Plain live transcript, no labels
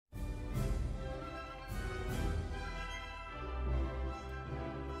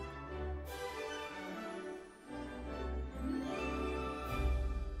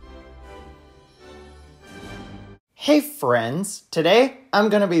Hey friends, today I'm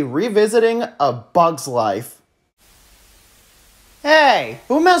gonna be revisiting A Bug's Life. Hey,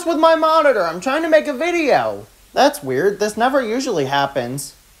 who messed with my monitor? I'm trying to make a video. That's weird, this never usually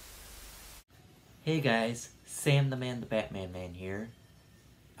happens. Hey guys, Sam the Man the Batman Man here.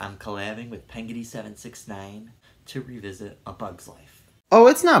 I'm collabing with Pengedy769 to revisit A Bug's Life. Oh,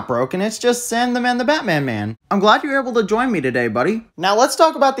 it's not broken, it's just Sam the Man the Batman Man. I'm glad you're able to join me today, buddy. Now let's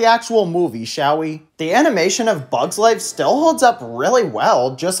talk about the actual movie, shall we? The animation of Bug's Life still holds up really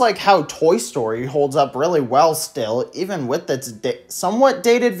well, just like how Toy Story holds up really well still, even with its somewhat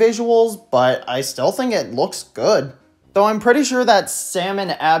dated visuals, but I still think it looks good. Though I'm pretty sure that Sam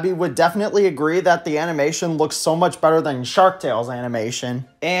and Abby would definitely agree that the animation looks so much better than Shark Tale's animation.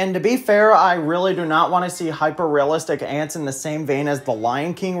 And to be fair, I really do not want to see hyper-realistic ants in the same vein as the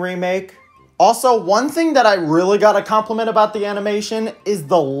Lion King remake. Also, one thing that I really gotta compliment about the animation is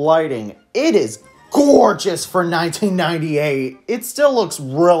the lighting. It is gorgeous for 1998. It still looks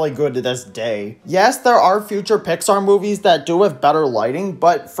really good to this day. Yes, there are future Pixar movies that do have better lighting,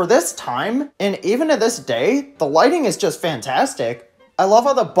 but for this time, and even to this day, the lighting is just fantastic. I love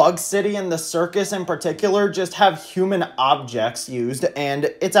how the Bug City and the circus in particular just have human objects used, and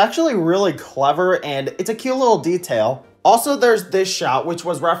it's actually really clever and it's a cute little detail. Also, there's this shot which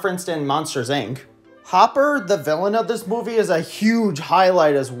was referenced in Monsters, Inc. Hopper, the villain of this movie, is a huge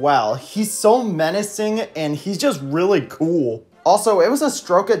highlight as well. He's so menacing and he's just really cool. Also, it was a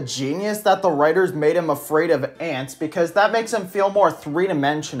stroke of genius that the writers made him afraid of ants because that makes him feel more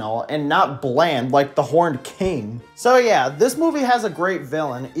three-dimensional and not bland like the Horned King. So yeah, this movie has a great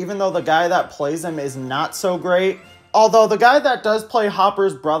villain, even though the guy that plays him is not so great. Although the guy that does play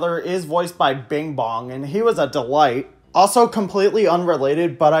Hopper's brother is voiced by Bing Bong, and he was a delight. Also completely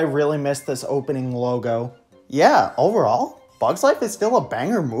unrelated, but I really missed this opening logo. Yeah, overall, Bug's Life is still a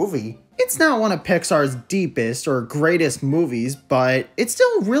banger movie. It's not one of Pixar's deepest or greatest movies, but it's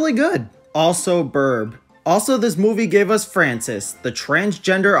still really good. Also Burb. Also, this movie gave us Francis, the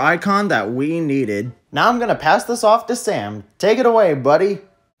transgender icon that we needed. Now I'm gonna pass this off to Sam. Take it away, buddy.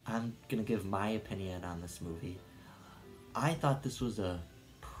 I'm gonna give my opinion on this movie. I thought this was a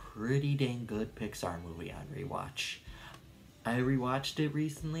pretty dang good Pixar movie on rewatch. I rewatched it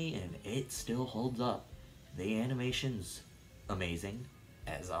recently and it still holds up. The animation's amazing,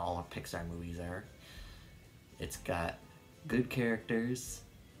 as all of Pixar movies are. It's got good characters,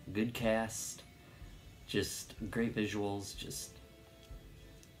 good cast, just great visuals, just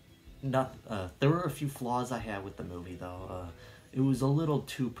not there were a few flaws I had with the movie though. It was a little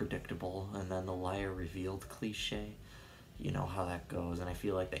too predictable, and then the liar revealed cliche. You know how that goes, and I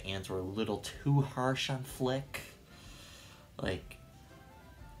feel like the ants were a little too harsh on Flick. Like,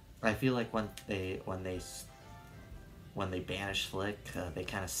 I feel like when they banished Flick, they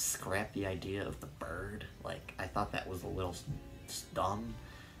kind of scrapped the idea of the bird. Like, I thought that was a little dumb,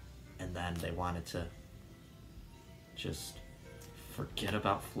 and then they wanted to just forget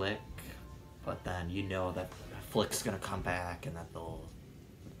about Flick, but then you know that Flick's gonna come back and that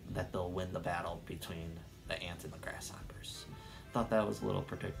they'll win the battle between the ants and the grasshoppers. Thought that was a little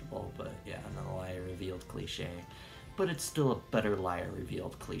predictable, but yeah, and then the liar revealed cliche. But it's still a better liar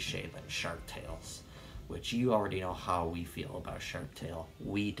revealed cliche than Shark Tales, which you already know how we feel about Shark Tale.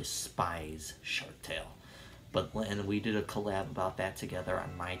 We despise Shark Tale. And we did a collab about that together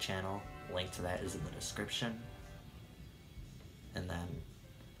on my channel. Link to that is in the description. And then,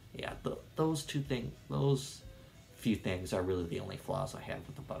 yeah, those few things are really the only flaws I have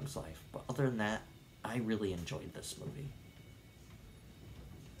with A Bug's Life. But other than that, I really enjoyed this movie.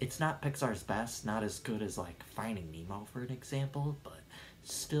 It's not Pixar's best, not as good as, like, Finding Nemo, for an example, but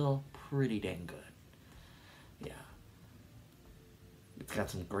still pretty dang good. Yeah. It's got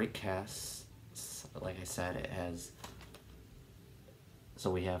some great casts. Like I said, it has...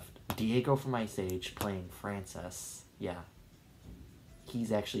 So we have Diego from Ice Age playing Francis. Yeah.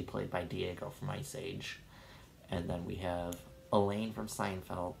 He's actually played by Diego from Ice Age. And then we have Elaine from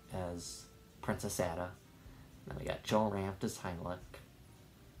Seinfeld as Princess Ada. And then we got Joe Ranft as Heimlich.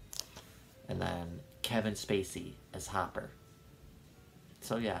 And then Kevin Spacey as Hopper.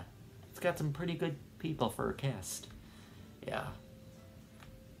 So yeah, it's got some pretty good people for a cast. Yeah.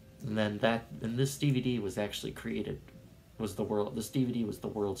 And then this DVD was actually created, this DVD was the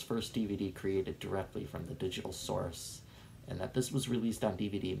world's first DVD created directly from the digital source. And that this was released on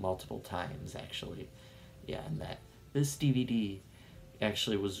DVD multiple times, actually. Yeah, and that this DVD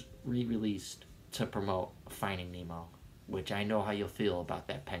actually was re-released to promote Finding Nemo, which I know how you'll feel about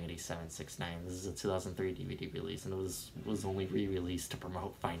that Pengedy769. This is a 2003 DVD release, and it was only re-released to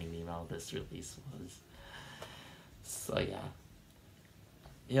promote Finding Nemo. This release was. So yeah.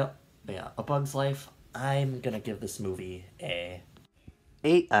 Yep. Yeah, A Bug's Life, I'm gonna give this movie a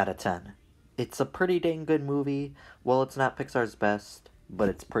 8 out of 10. It's a pretty dang good movie. Well, it's not Pixar's best, but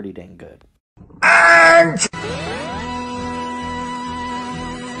it's pretty dang good.